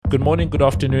Good morning, good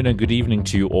afternoon, and good evening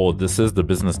to you all. This is the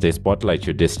Business Day Spotlight,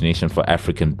 your destination for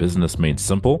African business made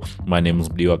simple. My name is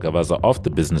Mliwa Gavaza of the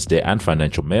Business Day and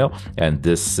Financial Mail, and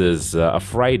this is a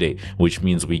Friday, which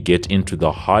means we get into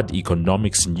the hard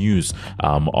economics news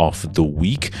of the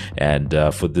week. And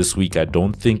for this week, I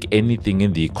don't think anything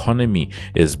in the economy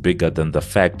is bigger than the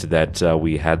fact that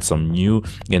we had some new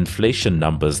inflation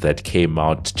numbers that came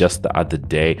out just the other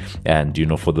day. And,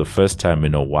 for the first time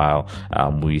in a while,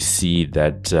 we see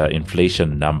that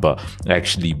inflation number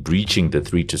actually breaching the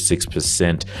 3 to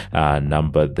 6%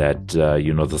 number that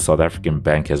the South African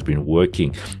Bank has been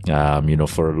working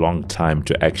for a long time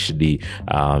to actually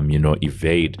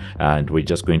evade. And we're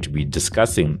just going to be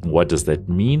discussing what does that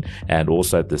mean, and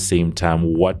also at the same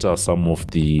time what are some of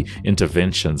the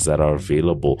interventions that are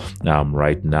available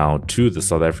right now to the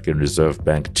South African Reserve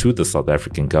Bank, to the South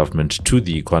African government, to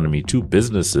the economy, to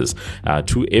businesses,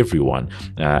 to everyone.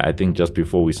 I think just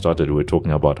before we started, we were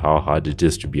talking about how hard it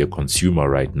is to be a consumer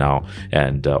right now,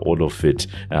 and all of it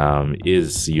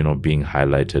is being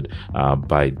highlighted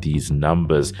by these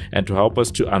numbers. And to help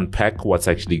us to unpack what's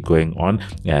actually going on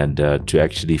and to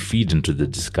actually feed into the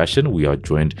discussion, we are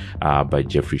joined by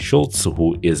Jeffrey Schultz,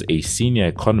 who is a senior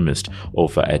economist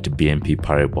over at BNP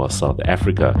Paribas South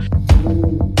Africa.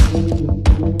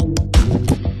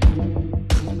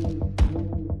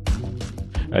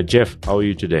 Jeff, how are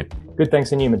you today? Good,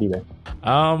 thanks, and you, Madiba.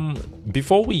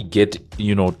 Before we get,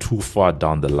 too far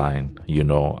down the line,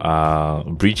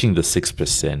 breaching the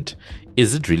 6%,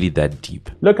 is it really that deep?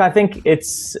 Look, I think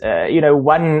it's,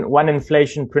 one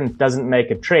inflation print doesn't make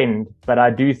a trend, but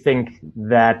I do think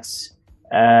that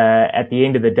at the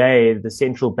end of the day, the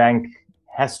central bank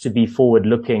has to be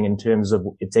forward-looking in terms of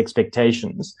its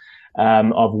expectations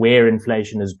of where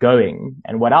inflation is going.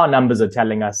 And what our numbers are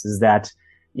telling us is that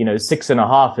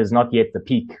 6.5 is not yet the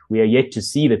peak. We are yet to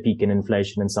see the peak in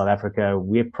inflation in South Africa.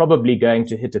 We're probably going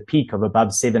to hit a peak of above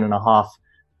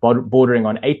 7.5, bordering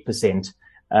on 8%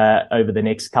 over the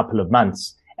next couple of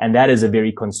months. And that is a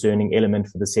very concerning element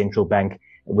for the central bank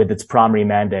with its primary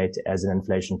mandate as an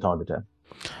inflation targeter.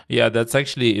 Yeah, it's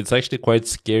actually quite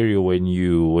scary when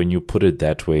you put it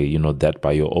that way, that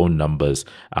by your own numbers,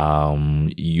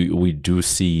 we do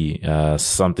see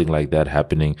something like that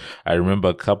happening. I remember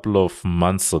a couple of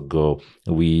months ago,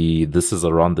 this is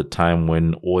around the time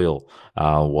when oil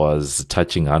was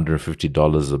touching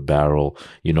 $150 a barrel.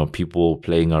 People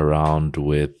playing around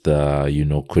with,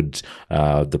 could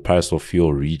the price of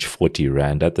fuel reach 40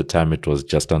 Rand? At the time, it was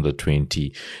just under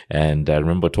 20. And I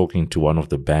remember talking to one of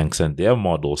the banks, and their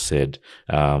model said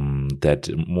that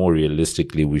more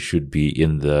realistically, we should be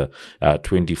in the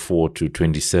 24 to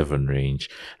 27 range.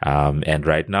 And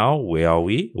right now, where are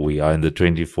we? We are in the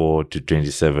 24 to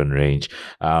 27 range.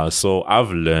 So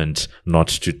I've learned not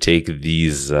to take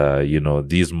these,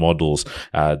 these models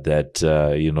that,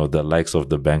 the likes of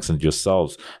the banks and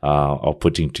yourselves are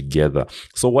putting together.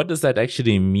 So what does that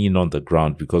actually mean on the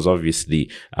ground? Because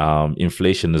obviously,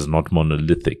 inflation is not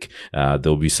monolithic.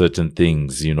 There'll be certain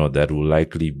things, that will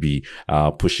likely be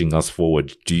pushing us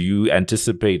forward. Do you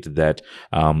anticipate that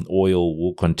oil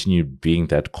will continue being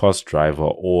that cost driver,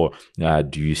 or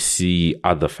do you see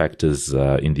other factors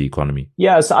in the economy?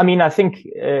 Yeah, so I think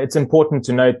it's important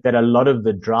to note that a lot of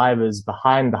the drivers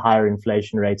behind the higher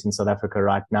inflation rates in South Africa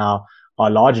right now are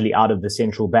largely out of the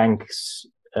central bank's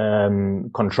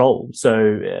control.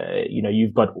 So,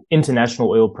 you've got international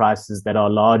oil prices that are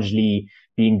largely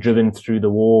being driven through the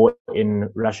war in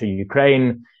Russia,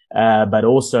 Ukraine, but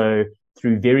also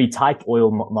through very tight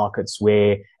oil markets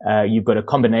where you've got a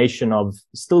combination of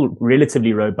still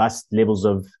relatively robust levels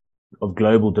of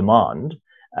global demand,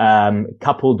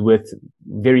 coupled with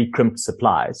very crimped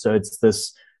supply. So it's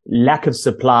this lack of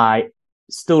supply,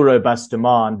 still robust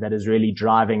demand that is really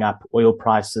driving up oil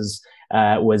prices,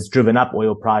 was driven up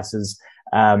oil prices.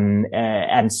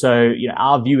 And so,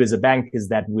 our view as a bank is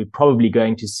that we're probably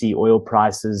going to see oil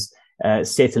prices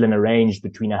settle in a range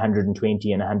between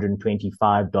 $120 and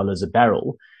 $125 a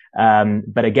barrel.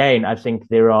 But again, I think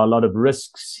there are a lot of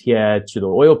risks here to the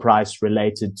oil price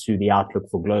related to the outlook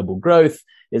for global growth.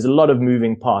 There's a lot of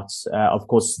moving parts. Of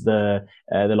course, the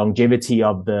longevity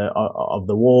of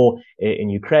the war in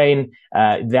Ukraine,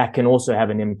 that can also have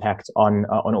an impact on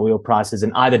oil prices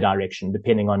in either direction,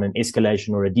 depending on an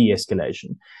escalation or a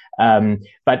de-escalation.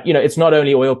 But it's not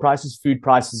only oil prices, food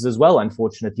prices as well,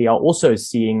 unfortunately, are also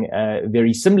seeing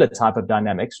very similar type of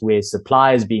dynamics where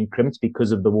supply is being crimped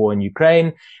because of the war in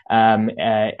Ukraine.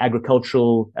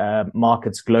 Agricultural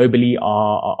markets globally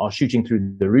are shooting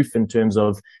through the roof in terms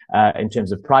of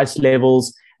price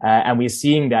levels. And we're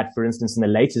seeing that, for instance, in the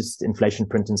latest inflation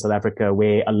print in South Africa,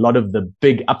 where a lot of the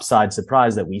big upside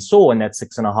surprise that we saw in that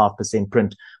 6.5%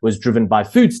 print was driven by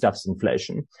foodstuffs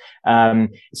inflation.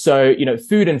 So,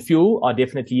 food and fuel are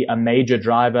definitely a major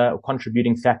driver, a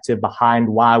contributing factor behind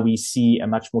why we see a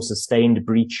much more sustained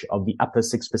breach of the upper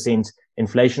 6%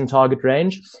 inflation target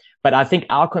range. But I think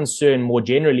our concern more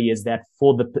generally is that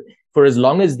for as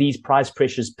long as these price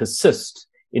pressures persist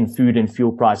in food and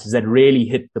fuel prices, that really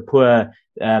hit the poor,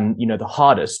 the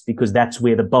hardest, because that's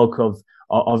where the bulk of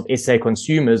SA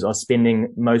consumers are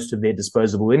spending most of their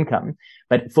disposable income.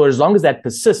 But for as long as that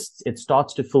persists, it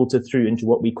starts to filter through into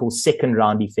what we call second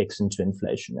round effects into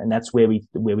inflation. And that's where we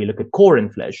look at core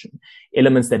inflation,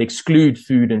 elements that exclude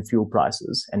food and fuel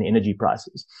prices and energy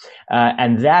prices.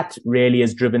 And that really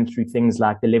is driven through things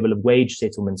like the level of wage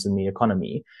settlements in the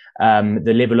economy,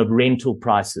 the level of rental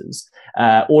prices,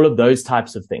 all of those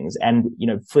types of things. And,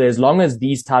 for as long as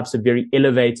these types of very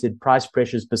elevated price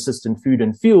pressures persist in food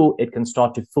and fuel, it can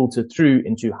start to filter through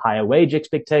into higher wage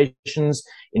expectations,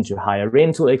 into higher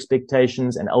rental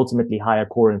expectations, and ultimately higher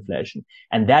core inflation.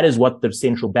 And that is what the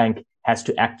central bank has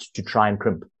to act to try and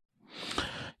crimp.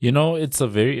 It's a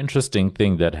very interesting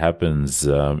thing that happens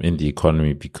in the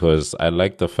economy, because I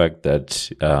like the fact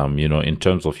that, in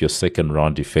terms of your second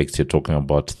round effects, you're talking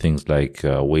about things like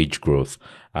wage growth.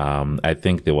 I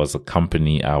think there was a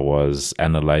company I was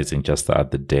analyzing just the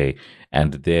other day,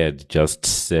 and they had just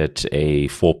set a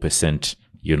 4%,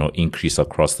 increase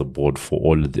across the board for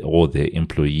all their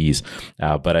employees.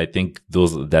 But I think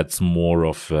that's more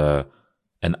of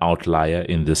an outlier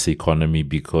in this economy,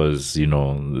 because,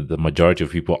 the majority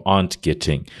of people aren't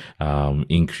getting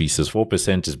increases.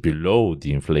 4% is below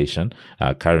the inflation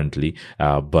currently,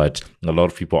 but a lot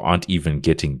of people aren't even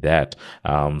getting that.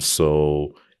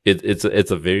 So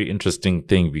it's a very interesting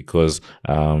thing, because,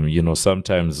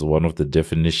 sometimes one of the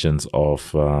definitions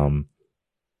of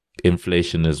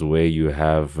inflation is where you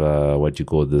have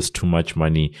too much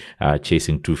money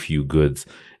chasing too few goods.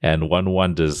 And one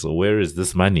wonders, where is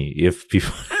this money if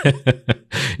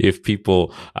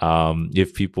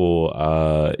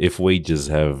wages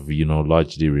have,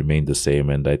 largely remained the same?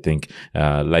 And I think,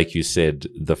 like you said,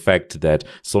 the fact that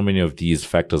so many of these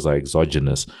factors are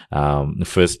exogenous,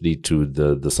 firstly to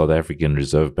the South African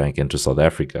Reserve Bank and to South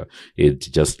Africa, it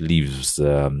just leaves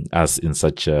us in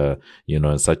such a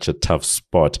tough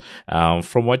spot.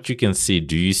 From what you can see,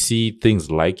 do you see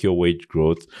things like your wage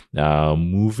growth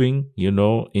moving,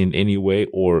 in any way,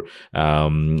 or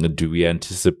do we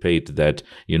anticipate that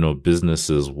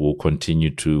businesses will continue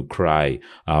to cry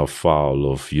foul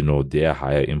of their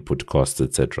higher input costs,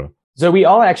 etc.? So we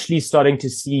are actually starting to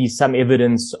see some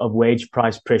evidence of wage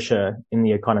price pressure in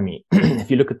the economy. If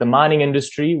you look at the mining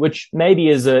industry, which maybe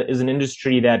is an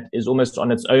industry that is almost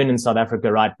on its own in South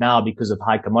Africa right now because of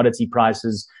high commodity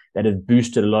prices that have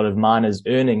boosted a lot of miners'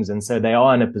 earnings, and so they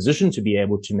are in a position to be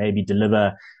able to maybe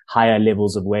deliver higher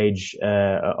levels of wage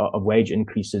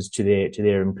increases to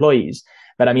their employees.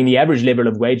 But I mean, the average level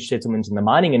of wage settlement in the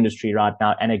mining industry right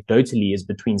now, anecdotally, is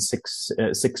between 6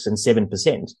 and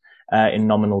 7%. In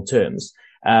nominal terms.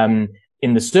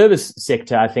 In the service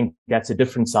sector, I think that's a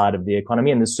different side of the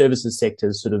economy, and the services sector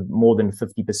is sort of more than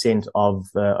 50%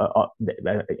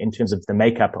 in terms of the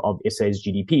makeup of SA's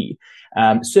GDP.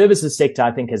 Services sector,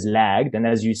 I think, has lagged, and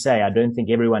as you say, I don't think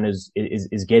everyone is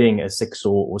getting a 6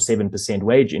 or 7%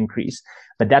 wage increase.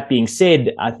 But that being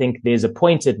said, I think there's a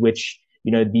point at which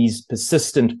these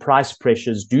persistent price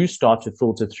pressures do start to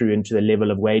filter through into the level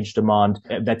of wage demand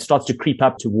that starts to creep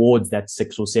up towards that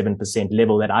 6 or 7%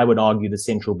 level that I would argue the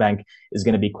central bank is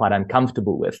going to be quite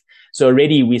uncomfortable with. So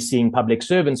already we're seeing public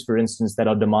servants, for instance, that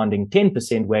are demanding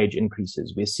 10% wage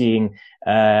increases. We're seeing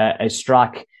a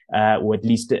strike or at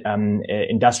least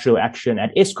industrial action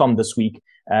at Eskom this week,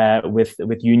 with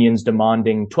unions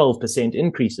demanding 12%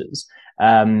 increases.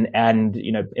 And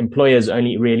employers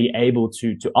only really able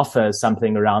to offer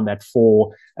something around that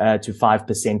 4 to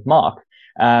 5% mark.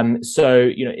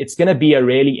 So it's going to be a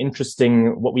really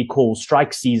interesting, what we call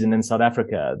strike season in South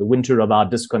Africa, the winter of our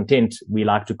discontent, we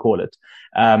like to call it,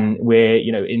 where,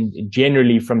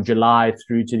 generally from July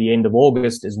through to the end of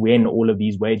August is when all of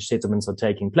these wage settlements are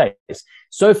taking place.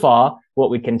 So far,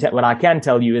 what I can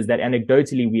tell you is that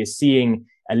anecdotally, we are seeing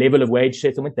a level of wage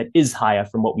settlement that is higher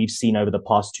from what we've seen over the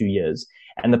past 2 years.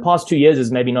 And the past 2 years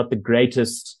is maybe not the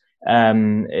greatest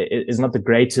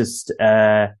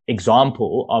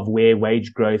example of where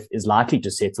wage growth is likely to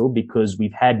settle, because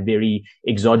we've had very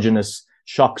exogenous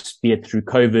shocks, be it through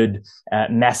COVID,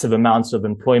 massive amounts of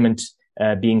employment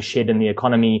being shed in the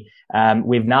economy.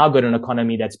 We've now got an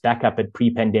economy that's back up at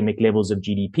pre-pandemic levels of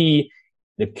GDP.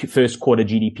 The first quarter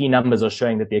GDP numbers are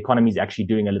showing that the economy is actually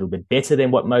doing a little bit better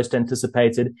than what most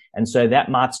anticipated. And so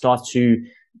that might start to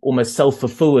almost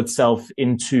self-fulfill itself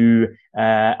into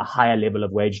a higher level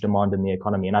of wage demand in the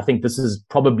economy. And I think this is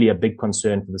probably a big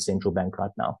concern for the central bank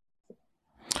right now.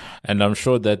 And I'm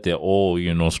sure that they're all,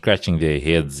 scratching their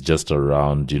heads just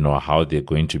around, how they're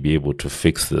going to be able to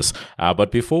fix this.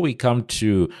 But before we come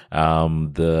to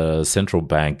the central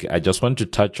bank, I just want to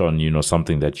touch on,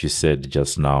 something that you said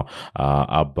just now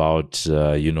about,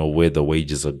 where the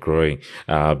wages are growing,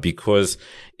 because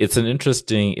it's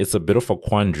a bit of a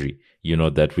quandary.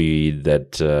 That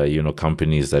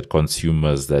companies, that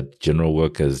consumers, that general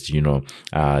workers,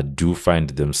 do find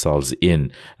themselves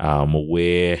in,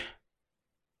 where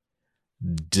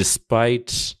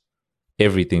despite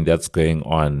everything that's going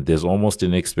on, there's almost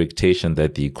an expectation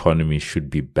that the economy should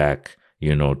be back,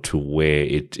 to where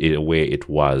it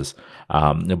was.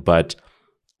 But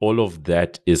all of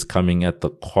that is coming at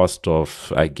the cost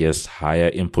of, I guess, higher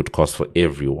input costs for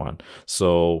everyone.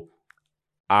 So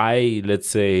let's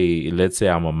say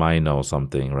I'm a miner or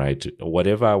something, right?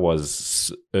 Whatever I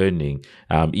was earning,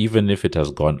 even if it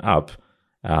has gone up,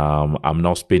 I'm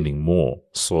now spending more.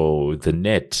 So the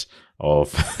net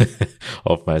of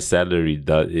of my salary,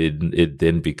 that it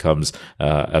then becomes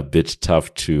a bit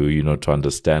tough to to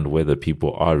understand whether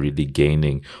people are really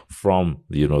gaining from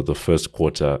the first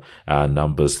quarter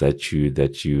numbers that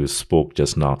you spoke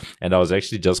just now. And I was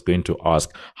actually just going to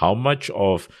ask, how much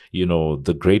of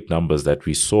the great numbers that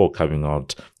we saw coming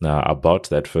out about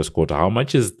that first quarter, how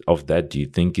much of that do you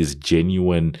think is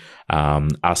genuine,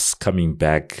 us coming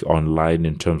back online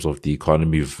in terms of the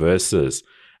economy versus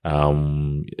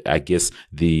I guess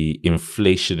the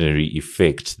inflationary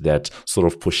effect that sort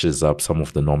of pushes up some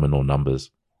of the nominal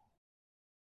numbers?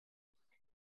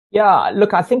 Yeah,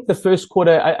 look, I think the first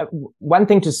quarter, one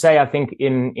thing to say, I think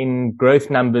in growth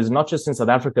numbers, not just in South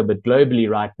Africa, but globally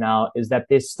right now, is that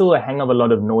there's still a hang of a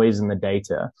lot of noise in the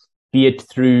data, be it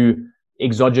through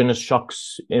exogenous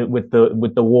shocks with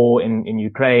the war in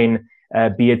Ukraine,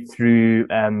 be it through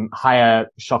higher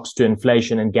shocks to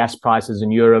inflation and gas prices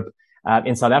in Europe.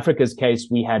 In South Africa's case,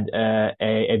 we had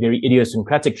a very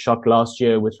idiosyncratic shock last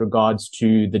year with regards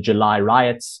to the July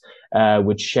riots,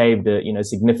 which shaved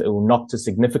knocked a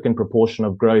significant proportion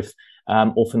of growth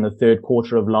off in the third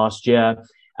quarter of last year.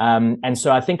 And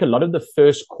so I think a lot of the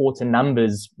first quarter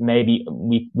numbers, maybe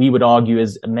we would argue,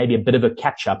 is maybe a bit of a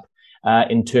catch up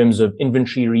in terms of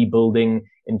inventory rebuilding,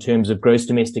 in terms of gross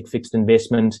domestic fixed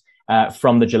investment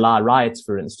from the July riots,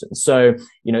 for instance. So,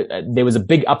 there was a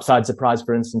big upside surprise,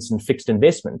 for instance, in fixed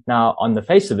investment. Now, on the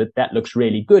face of it, that looks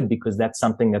really good because that's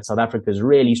something that South Africa has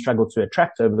really struggled to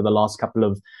attract over the last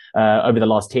over the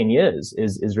last 10 years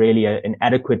is really an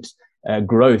adequate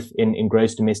growth in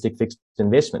gross domestic fixed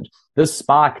investment. This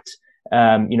sparked,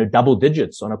 double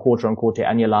digits on a quarter-on-quarter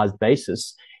annualized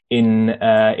basis in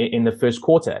the first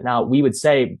quarter. Now, we would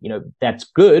say, that's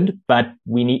good, but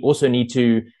we also need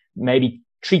to maybe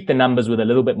treat the numbers with a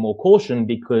little bit more caution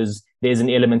because there's an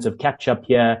element of catch up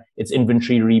here. It's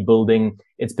inventory rebuilding.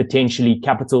 It's potentially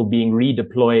capital being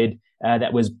redeployed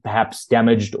that was perhaps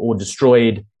damaged or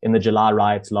destroyed in the July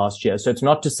riots last year. So it's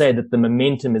not to say that the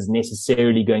momentum is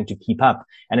necessarily going to keep up.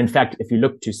 And in fact, if you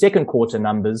look to second quarter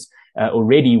numbers,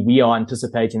 already we are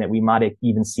anticipating that we might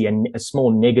even see a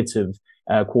small negative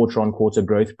quarter-on-quarter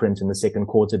growth print in the second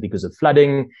quarter because of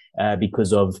flooding,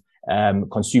 because of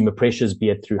consumer pressures, be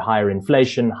it through higher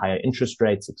inflation, higher interest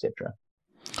rates, etc.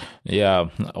 Yeah,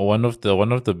 one of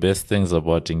the best things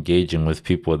about engaging with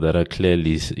people that are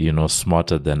clearly,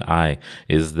 smarter than I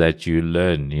is that you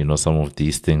learn, some of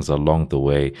these things along the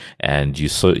way, and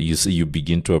you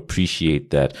begin to appreciate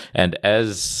that. And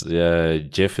as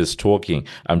Jeff is talking,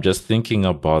 I'm just thinking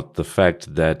about the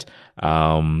fact that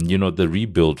the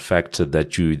rebuild factor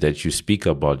that you speak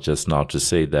about just now, to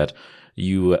say that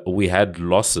we had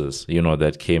losses,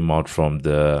 that came out from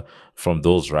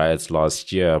those riots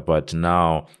last year, but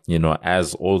now,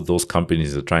 as all those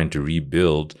companies are trying to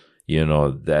rebuild,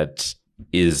 that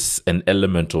is an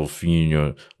element of,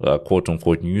 quote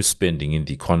unquote new spending in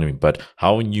the economy. But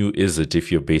how new is it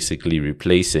if you're basically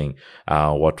replacing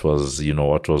what was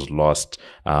lost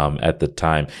at the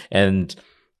time? And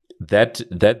that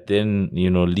then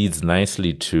leads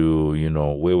nicely to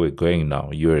where we're going now.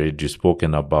 You already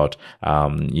spoken about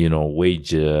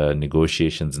wage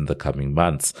negotiations in the coming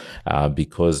months,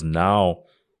 because now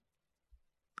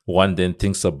one then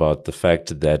thinks about the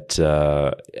fact that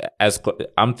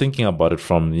I'm thinking about it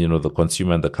from, the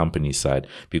consumer and the company side,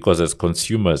 because as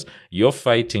consumers, you're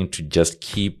fighting to just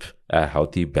keep a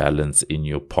healthy balance in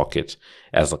your pocket.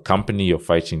 As a company, you're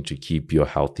fighting to keep your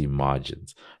healthy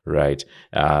margins, right?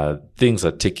 Things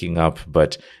are ticking up,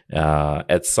 but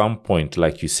at some point,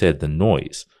 like you said, the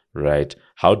noise, right?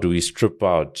 How do we strip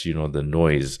out, the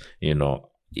noise,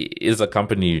 is a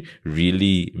company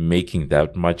really making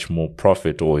that much more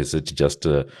profit, or is it just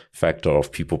a factor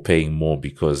of people paying more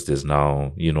because there's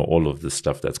now, all of this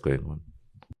stuff that's going on?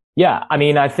 Yeah, I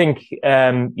mean, I think,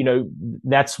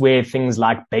 that's where things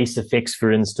like base effects, for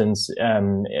instance,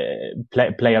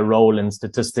 play a role in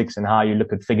statistics and how you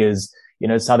look at figures.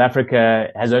 South Africa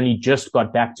has only just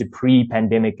got back to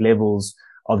pre-pandemic levels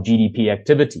of GDP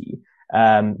activity.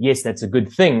 Yes, that's a good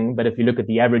thing. But if you look at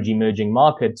the average emerging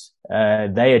market,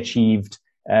 they achieved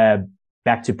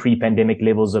back to pre-pandemic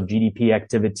levels of GDP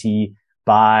activity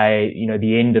by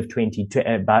the end of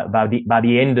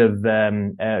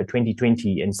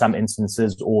 2020 in some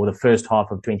instances, or the first half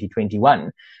of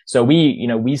 2021. So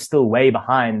we still way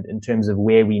behind in terms of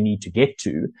where we need to get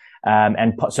to.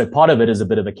 So part of it is a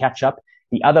bit of a catch up.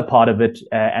 The other part of it,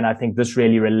 and I think this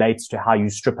really relates to how you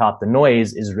strip out the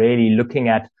noise, is really looking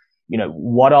at,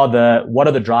 what are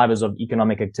the drivers of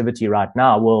economic activity right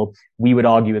now? Well, we would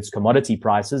argue it's commodity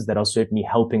prices that are certainly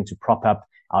helping to prop up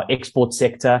our export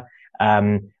sector.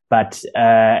 But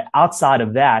outside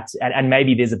of that, and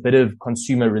maybe there's a bit of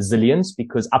consumer resilience,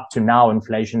 because up to now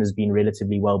inflation has been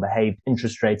relatively well behaved.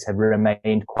 Interest rates have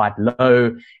remained quite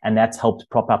low, and that's helped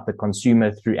prop up the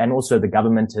consumer through. And also the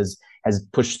government has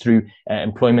pushed through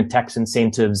employment tax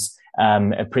incentives,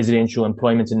 presidential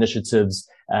employment initiatives,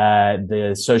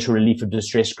 the social relief of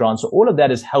distress grants. So all of that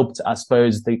has helped, I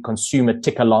suppose, the consumer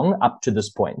tick along up to this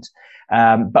point.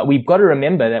 But we've got to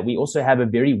remember that we also have a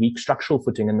very weak structural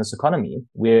footing in this economy.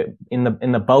 We're in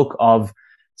the bulk of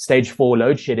stage 4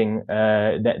 load shedding,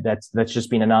 that's just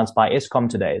been announced by Eskom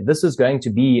today. This is going to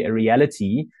be a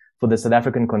reality for the South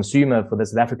African consumer, for the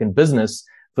South African business,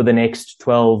 for the next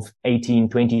 12, 18,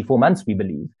 24 months, we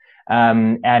believe.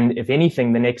 And if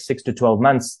anything, the next 6 to 12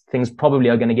 months, things probably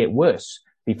are going to get worse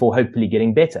before hopefully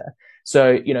getting better.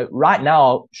 So, right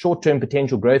now, short-term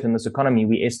potential growth in this economy,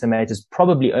 we estimate, is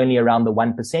probably only around the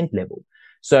 1% level.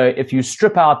 So if you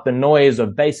strip out the noise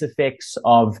of base effects,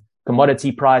 of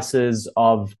commodity prices,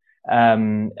 of, I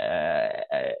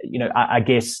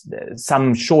guess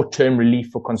some short-term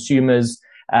relief for consumers,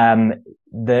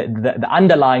 the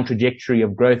underlying trajectory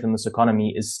of growth in this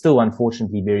economy is still,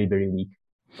 unfortunately, very, very weak.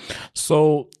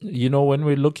 So, when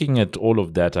we're looking at all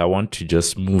of that, I want to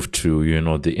just move to,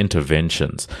 the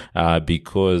interventions,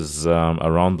 because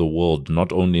around the world,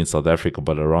 not only in South Africa,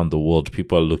 but around the world,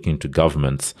 people are looking to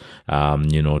governments,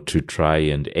 to try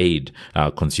and aid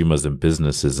consumers and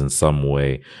businesses in some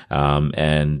way.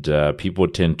 And people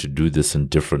tend to do this in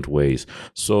different ways.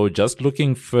 So just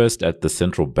looking first at the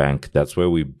central bank, that's where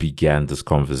we began this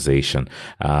conversation.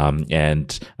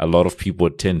 And a lot of people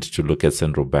tend to look at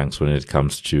central banks when it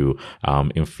comes to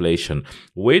inflation.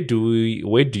 Where do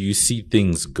you see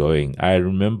things going? I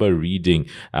remember reading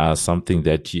something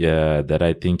that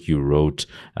I think you wrote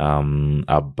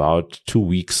about 2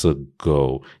 weeks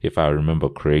ago, if I remember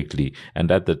correctly.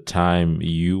 And at the time,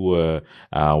 you were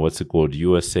you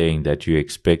were saying that you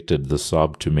expected the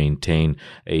SARB to maintain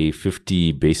a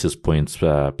 50 basis points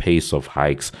pace of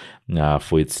hikes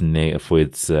for its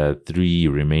 3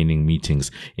 remaining meetings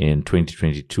in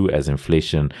 2022, as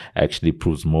inflation actually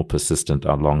proves more persistent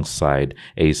alongside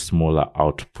a smaller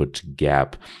output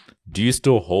gap. Do you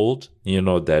still hold,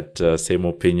 that same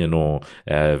opinion, or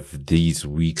these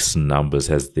weeks' numbers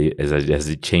has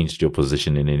it changed your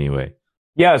position in any way?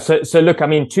 Yeah. So look, I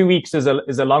mean, 2 weeks is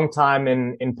a long time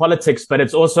in politics, but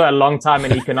it's also a long time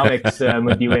in economics,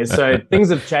 with US. So things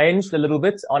have changed a little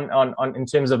bit on in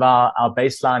terms of our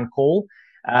baseline call.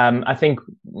 I think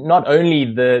not only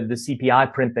the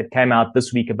CPI print that came out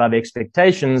this week above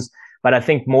expectations, but I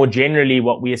think more generally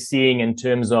what we are seeing in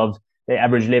terms of the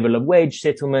average level of wage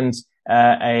settlement,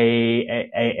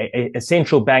 a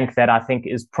central bank that I think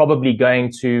is probably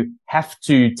going to have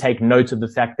to take note of the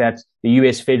fact that the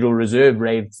US Federal Reserve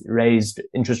raised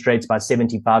interest rates by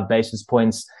 75 basis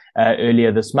points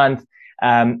earlier this month,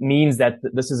 means that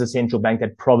this is a central bank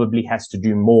that probably has to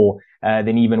do more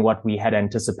than even what we had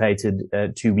anticipated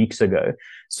 2 weeks ago.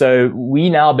 So we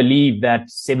now believe that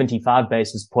 75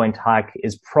 basis point hike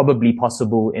is probably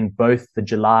possible in both the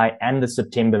July and the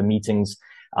September meetings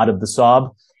out of the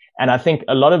SARB. And I think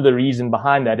a lot of the reason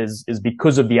behind that is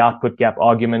because of the output gap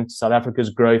argument. South Africa's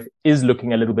growth is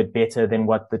looking a little bit better than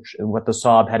what the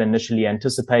SARB had initially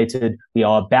anticipated. We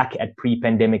are back at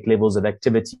pre-pandemic levels of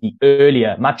activity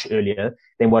much earlier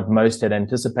than what most had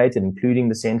anticipated, including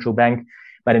the central bank.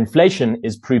 But inflation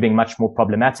is proving much more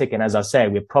problematic. And as I say,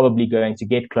 we're probably going to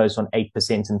get close on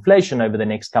 8% inflation over the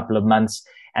next couple of months.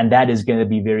 And that is going to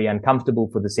be very uncomfortable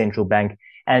for the central bank.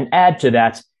 And add to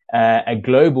that, a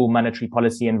global monetary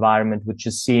policy environment, which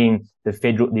is seeing the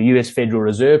US Federal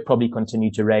Reserve probably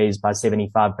continue to raise by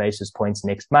 75 basis points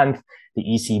next month. The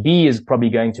ECB is probably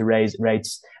going to raise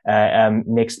rates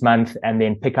next month and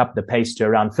then pick up the pace to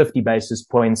around 50 basis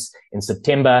points in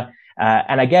September.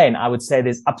 And again, I would say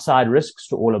there's upside risks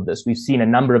to all of this. We've seen a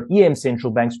number of EM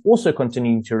central banks also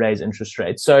continuing to raise interest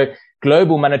rates. So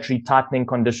global monetary tightening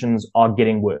conditions are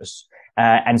getting worse.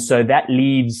 And so that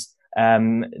leaves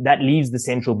the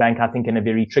central bank, I think, in a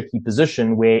very tricky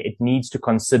position where it needs to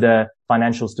consider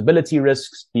financial stability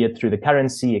risks, be it through the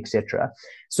currency, etc.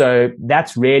 So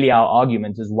that's really our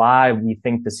argument, is why we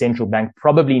think the central bank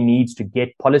probably needs to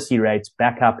get policy rates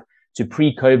back up to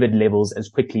pre-COVID levels as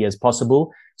quickly as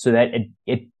possible, so that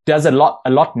it does a lot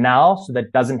now, so that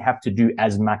it doesn't have to do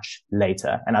as much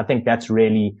later. And I think that's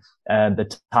really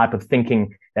the type of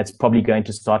thinking that's probably going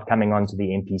to start coming onto the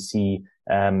MPC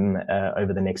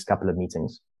over the next couple of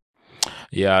meetings.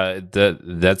 Yeah,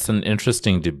 that's an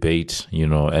interesting debate,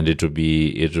 and it will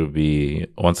be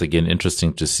once again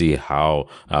interesting to see how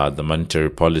the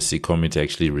Monetary Policy Committee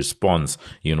actually responds,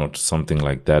 to something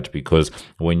like that. Because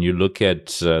when you look at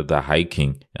the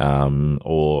hiking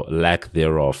or lack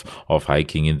thereof of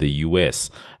hiking in the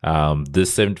US,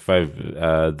 this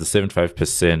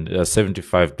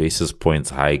 75 basis points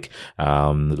hike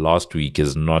last week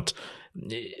is not.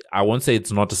 I won't say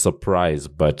it's not a surprise,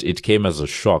 but it came as a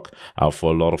shock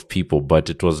for a lot of people, but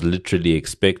it was literally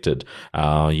expected.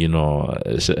 I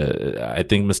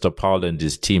think Mr. Powell and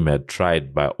his team had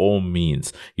tried by all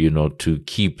means, to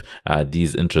keep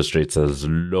these interest rates as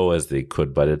low as they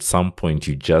could, but at some point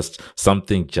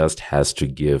something just has to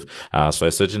give. So I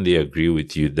certainly agree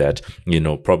with you that,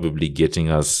 probably getting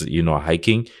us,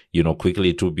 hiking, quickly,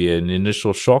 it will be an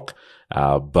initial shock.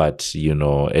 But,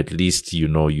 at least,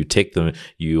 you take the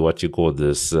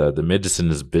medicine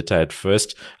is bitter at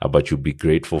first, but you'll be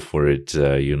grateful for it,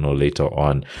 later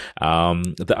on.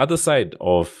 The other side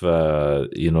of,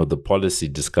 the policy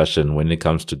discussion when it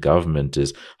comes to government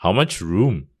is how much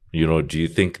room do you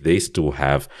think they still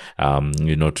have,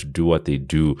 to do what they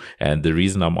do? And the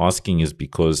reason I'm asking is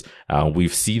because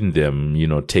we've seen them,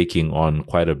 taking on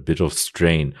quite a bit of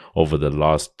strain over the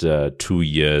last 2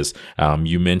 years.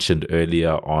 You mentioned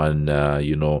earlier on,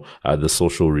 the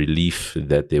social relief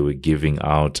that they were giving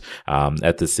out.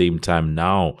 At the same time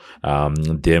now,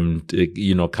 them,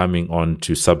 coming on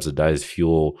to subsidize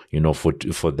fuel,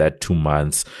 for that 2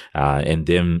 months, and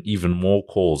then even more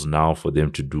calls now for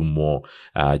them to do more.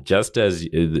 Just as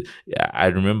I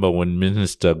remember when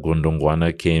Minister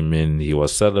Gondongwana came in, he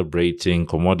was celebrating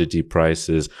commodity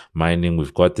prices, mining,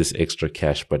 we've got this extra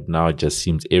cash, but now it just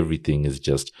seems everything is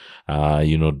just,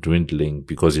 dwindling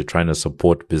because you're trying to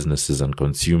support businesses and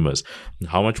consumers.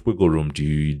 How much wiggle room do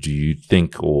you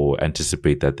think or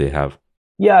anticipate that they have?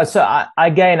 Yeah, so I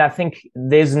think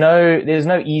there's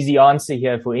no easy answer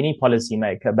here for any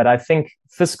policymaker, but I think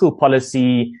fiscal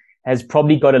policy has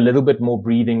probably got a little bit more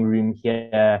breathing room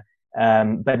here,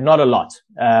 but not a lot.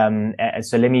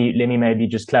 So let me maybe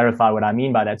just clarify what I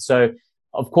mean by that. So,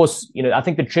 of course, I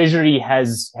think the Treasury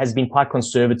has been quite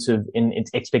conservative in its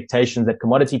expectations that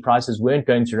commodity prices weren't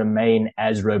going to remain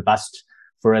as robust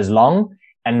for as long.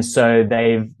 And so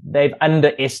they've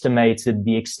underestimated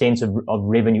the extent of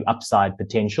revenue upside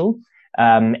potential.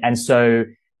 And so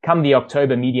come the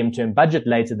October medium-term budget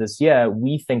later this year,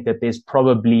 we think that there's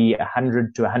probably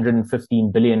 100 to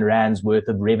 115 billion rands worth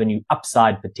of revenue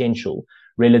upside potential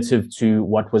relative to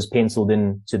what was penciled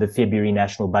in to the February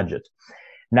national budget.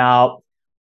 Now,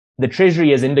 the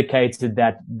Treasury has indicated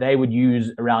that they would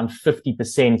use around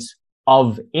 50%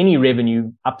 of any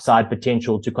revenue upside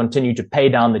potential to continue to pay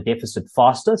down the deficit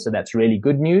faster. So that's really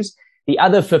good news. The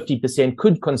other 50%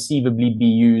 could conceivably be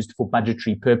used for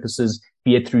budgetary purposes,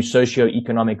 be it through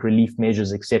socio-economic relief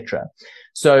measures, etc.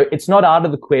 So it's not out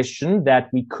of the question that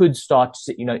we could start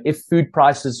to, if food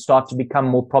prices start to become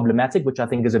more problematic, which I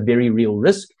think is a very real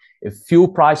risk. If fuel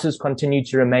prices continue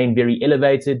to remain very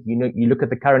elevated, you look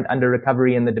at the current under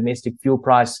recovery in the domestic fuel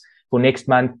price for next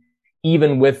month,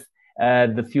 even with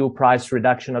the fuel price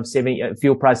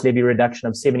levy reduction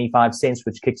of 75 cents,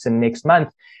 which kicks in next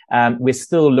month, we're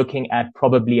still looking at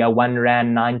probably a 1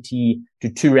 rand 90 to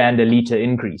 2 rand a litre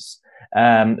increase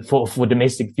for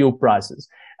domestic fuel prices.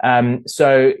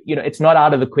 So, it's not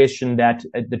out of the question that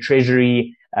the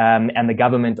Treasury and the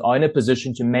government are in a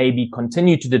position to maybe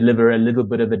continue to deliver a little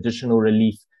bit of additional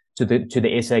relief to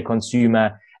the SA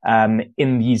consumer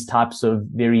in these types of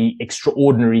very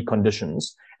extraordinary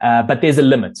conditions. But there's a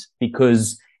limit,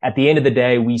 because at the end of the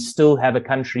day, we still have a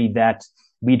country that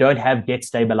we don't have debt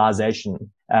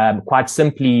stabilization. Quite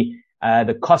simply,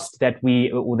 the cost that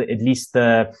at least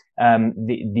the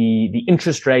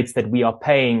interest rates that we are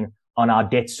paying on our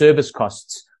debt service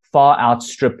costs far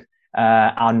outstrip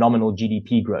our nominal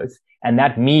GDP growth. And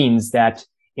that means that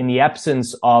in the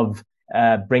absence of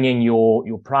bringing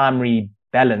your primary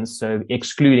balance, so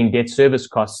excluding debt service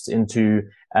costs into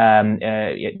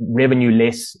revenue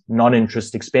less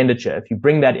non-interest expenditure, if you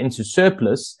bring that into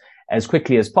surplus as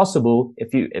quickly as possible,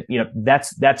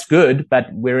 that's good, but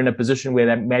we're in a position where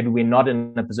that maybe we're not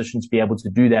in a position to be able to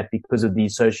do that because of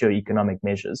these socio-economic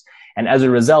measures. And as a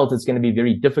result, it's going to be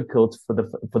very difficult for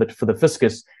the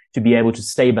fiscus to be able to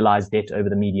stabilize debt over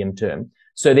the medium term.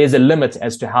 So there's a limit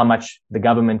as to how much the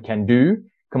government can do.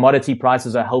 Commodity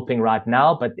prices are helping right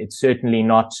now, but it's certainly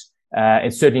not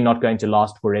going to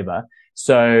last forever.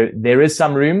 So there is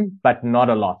some room, but not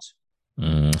a lot.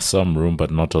 Some room,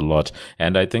 but not a lot.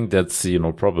 And I think that's,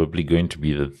 probably going to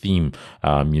be the theme,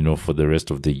 for the rest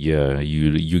of the year.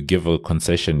 You give a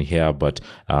concession here, but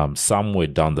somewhere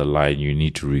down the line, you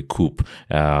need to recoup.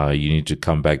 You need to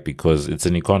come back, because it's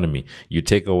an economy. You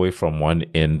take away from one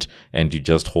end and you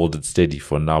just hold it steady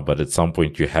for now. But at some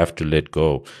point, you have to let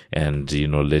go and,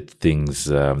 let things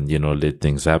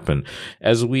happen.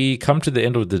 As we come to the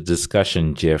end of the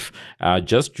discussion, Jeff,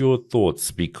 just your thoughts,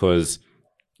 because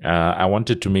I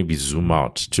wanted to maybe zoom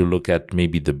out to look at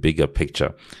maybe the bigger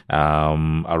picture.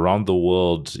 Around the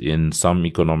world, in some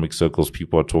economic circles,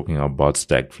 people are talking about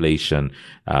stagflation,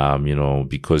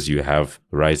 because you have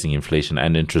rising inflation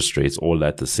and interest rates all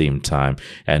at the same time.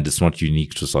 And it's not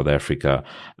unique to South Africa.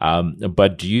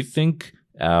 But do you think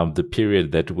the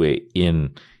period that we're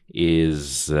in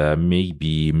is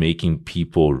maybe making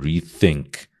people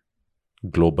rethink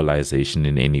globalization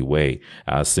in any way,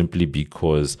 simply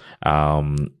because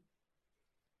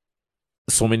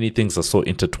so many things are so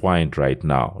intertwined right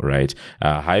now, right?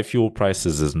 High fuel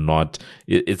prices is not,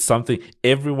 it's something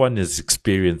everyone is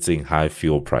experiencing. High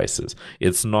fuel prices,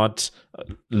 it's not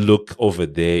look over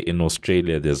there in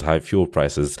Australia, there's high fuel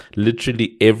prices.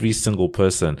 Literally every single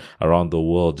person around the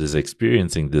world is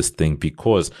experiencing this thing,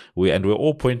 because we're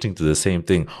all pointing to the same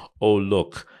thing. Oh,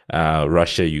 look,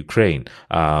 Russia, Ukraine,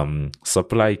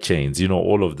 supply chains,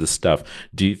 all of this stuff.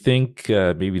 Do you think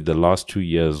maybe the last 2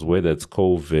 years, whether it's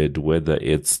COVID, whether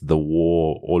it's the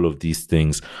war, all of these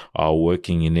things are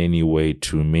working in any way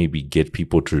to maybe get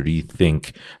people to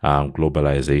rethink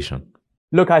globalization?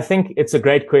 Look, I think it's a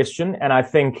great question. And I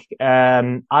think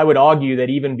I would argue that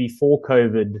even before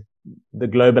COVID, the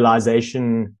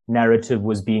globalization narrative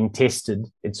was being tested.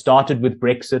 It started with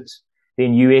Brexit,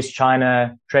 then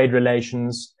US-China trade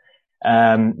relations,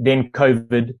 then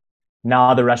COVID,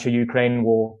 now the Russia-Ukraine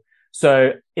war.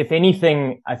 So if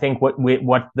anything, I think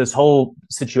what this whole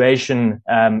situation,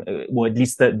 or at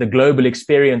least the global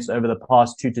experience over the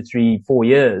past 2 to 3, 4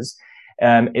 years,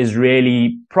 is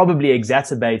really probably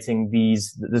exacerbating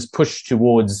this push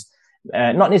towards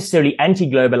not necessarily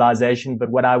anti-globalization, but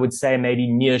what I would say maybe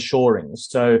nearshoring.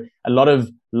 So a lot of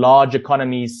large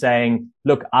economies saying,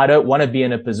 look, I don't want to be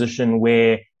in a position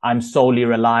where I'm solely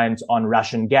reliant on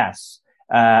Russian gas.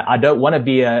 I don't want to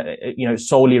be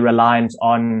solely reliant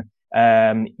on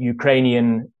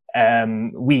Ukrainian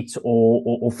wheat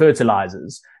or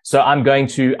fertilizers. So I'm going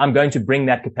to bring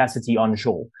that capacity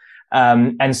onshore.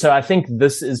 And so I think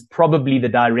this is probably the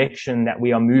direction that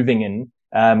we are moving in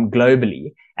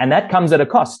globally. And that comes at a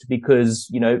cost, because,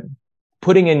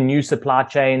 putting in new supply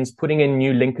chains, putting in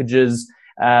new linkages,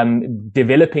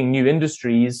 developing new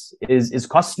industries is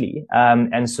costly.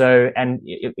 And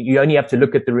you only have to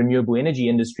look at the renewable energy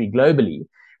industry globally.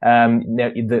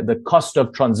 The cost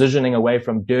of transitioning away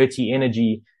from dirty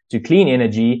energy to clean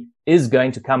energy is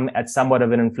going to come at somewhat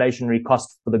of an inflationary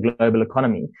cost for the global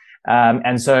economy.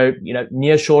 And so,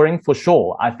 nearshoring for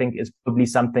sure, I think is probably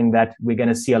something that we're going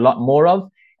to see a lot more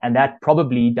of. And that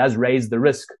probably does raise the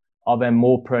risk of a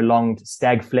more prolonged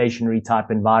stagflationary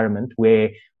type environment, where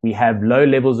we have low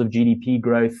levels of GDP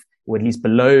growth, or at least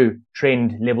below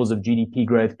trend levels of GDP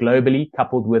growth globally,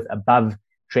 coupled with above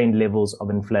trend levels of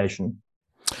inflation.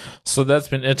 So that's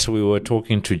been it. We were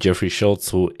talking to Jeffrey Schultz,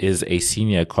 who is a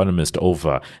senior economist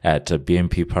over at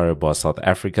BNP Paribas South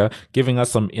Africa, giving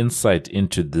us some insight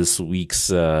into this week's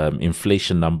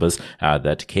inflation numbers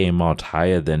that came out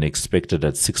higher than expected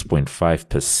at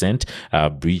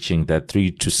 6.5%, breaching that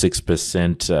 3 to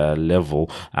 6%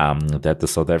 level that the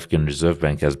South African Reserve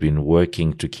Bank has been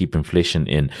working to keep inflation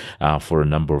in for a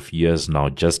number of years now,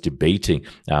 just debating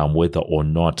whether or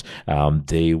not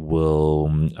they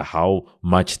will, how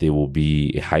much they will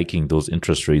be hiking those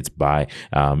interest rates by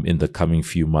in the coming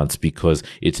few months, because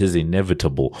it is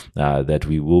inevitable that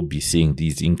we will be seeing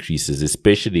these increases,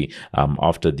 especially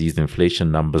after these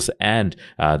inflation numbers and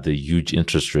the huge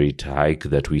interest rate hike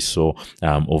that we saw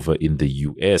over in the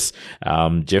US.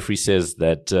 Jeffrey says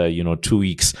that 2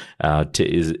 weeks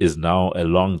is now a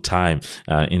long time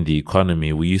in the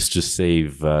economy. We used to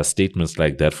save statements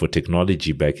like that for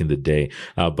technology back in the day,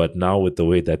 but now with the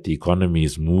way that the economy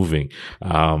is moving,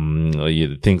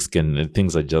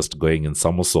 things are just going in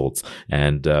somersaults,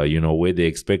 and where they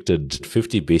expected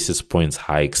 50 basis points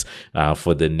hikes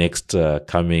for the next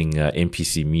coming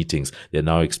MPC meetings, they're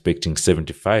now expecting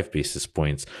 75 basis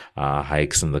points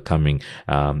hikes in the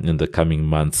coming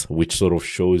months, which sort of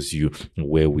shows you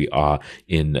where we are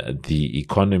in the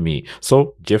economy.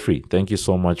 So Jeffrey, thank you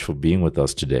so much for being with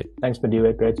us today. Thanks,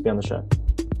 Madiwe. Great to be on the show.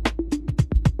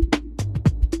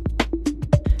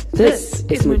 This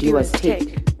is Madiwa's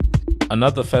Take.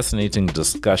 Another fascinating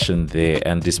discussion there,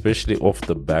 and especially off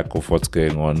the back of what's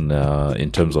going on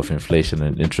in terms of inflation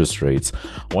and interest rates.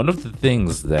 One of the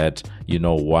things that,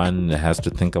 one has to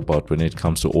think about when it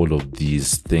comes to all of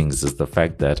these things is the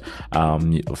fact that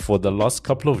for the last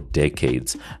couple of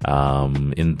decades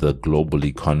in the global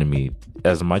economy,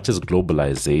 as much as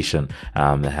globalization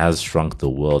has shrunk the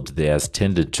world, there has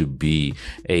tended to be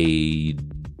a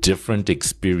different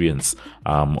experience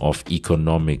of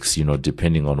economics,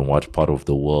 depending on what part of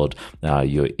the world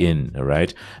you're in,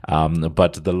 right?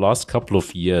 But the last couple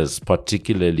of years,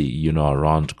 particularly,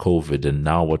 around COVID, and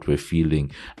now what we're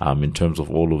feeling in terms of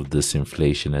all of this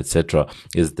inflation, etc.,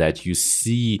 is that you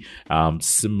see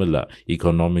similar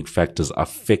economic factors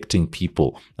affecting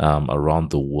people around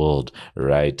the world,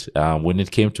 right? When it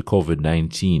came to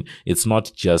COVID-19, it's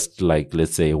not just like,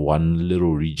 let's say, one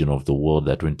little region of the world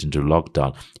that went into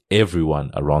lockdown.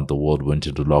 Everyone around the world went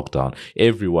into lockdown.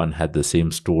 Everyone had the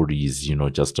same stories,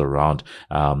 just around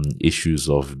issues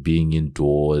of being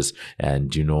indoors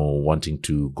and, wanting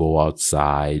to go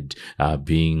outside,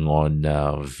 being on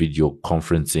video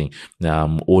conferencing,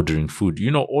 ordering food,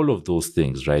 all of those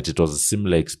things, right? It was a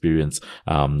similar experience,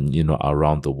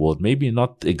 around the world. Maybe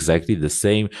not exactly the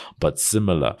same, but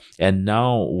similar. And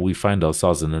now we find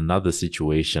ourselves in another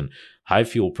situation. High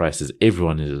fuel prices,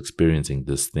 everyone is experiencing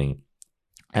this thing.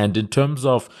 And in terms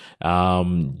of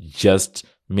just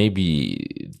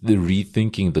maybe the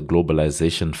rethinking the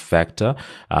globalization factor,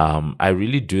 I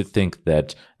really do think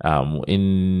that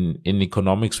in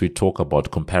economics we talk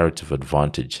about comparative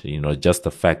advantage. Just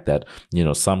the fact that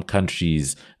some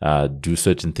countries do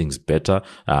certain things better,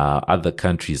 other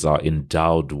countries are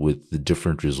endowed with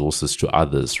different resources to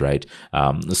others, right?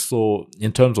 So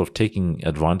in terms of taking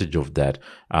advantage of that,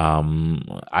 I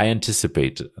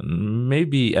anticipate,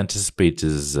 maybe anticipate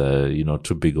is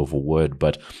too big of a word,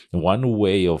 but one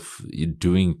way of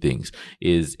doing things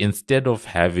is, instead of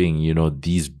having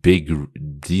these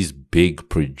big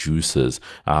producers,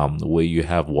 where you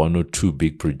have one or two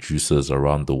big producers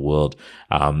around the world,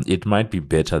 it might be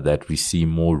better that we see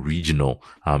more regional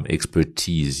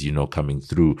expertise coming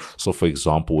through. So for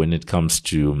example, when it comes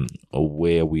to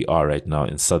where we are right now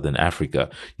in Southern Africa,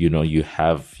 you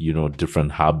have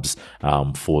different hubs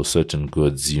for certain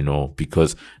goods,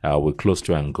 because we're close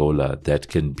to Angola, that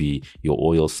can be your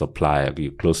oil supplier.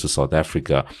 You're close to South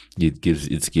Africa,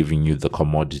 it's giving you the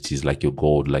commodities like your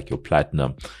gold, like your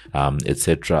platinum,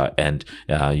 etc. And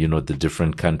the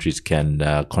different countries can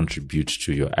contribute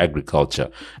to your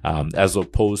agriculture, as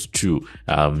opposed to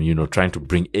trying to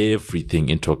bring everything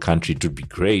into a country. To be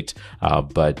great,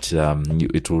 but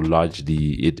it will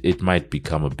largely, it might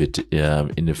become a bit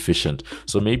inefficient.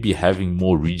 So maybe having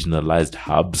more regionalized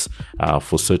hubs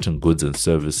for certain goods and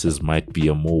services might be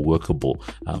a more workable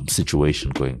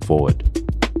situation going forward.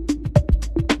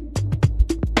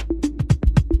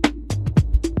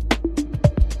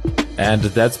 And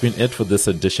that's been it for this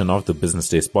edition of the Business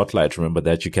Day Spotlight. Remember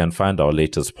that you can find our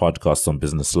latest podcast on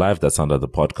Business Live. That's under the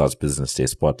podcast Business Day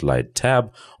Spotlight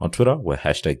tab. On Twitter, we're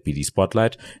 #BD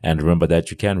Spotlight. And remember that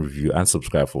you can review and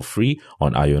subscribe for free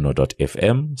on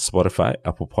iono.fm, Spotify,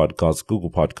 Apple Podcasts,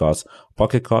 Google Podcasts,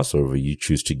 Pocket Casts, or wherever you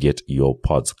choose to get your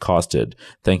pods casted.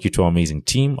 Thank you to our amazing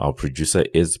team. Our producer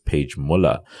is Paige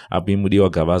Muller. I've been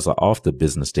Mudiwa Gavaza of the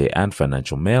Business Day and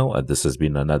Financial Mail, and this has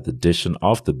been another edition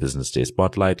of the Business Day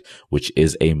Spotlight, which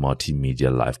is a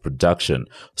multimedia live production.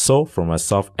 So from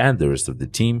myself and the rest of the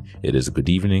team, it is good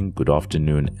evening, good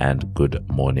afternoon, and good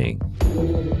morning.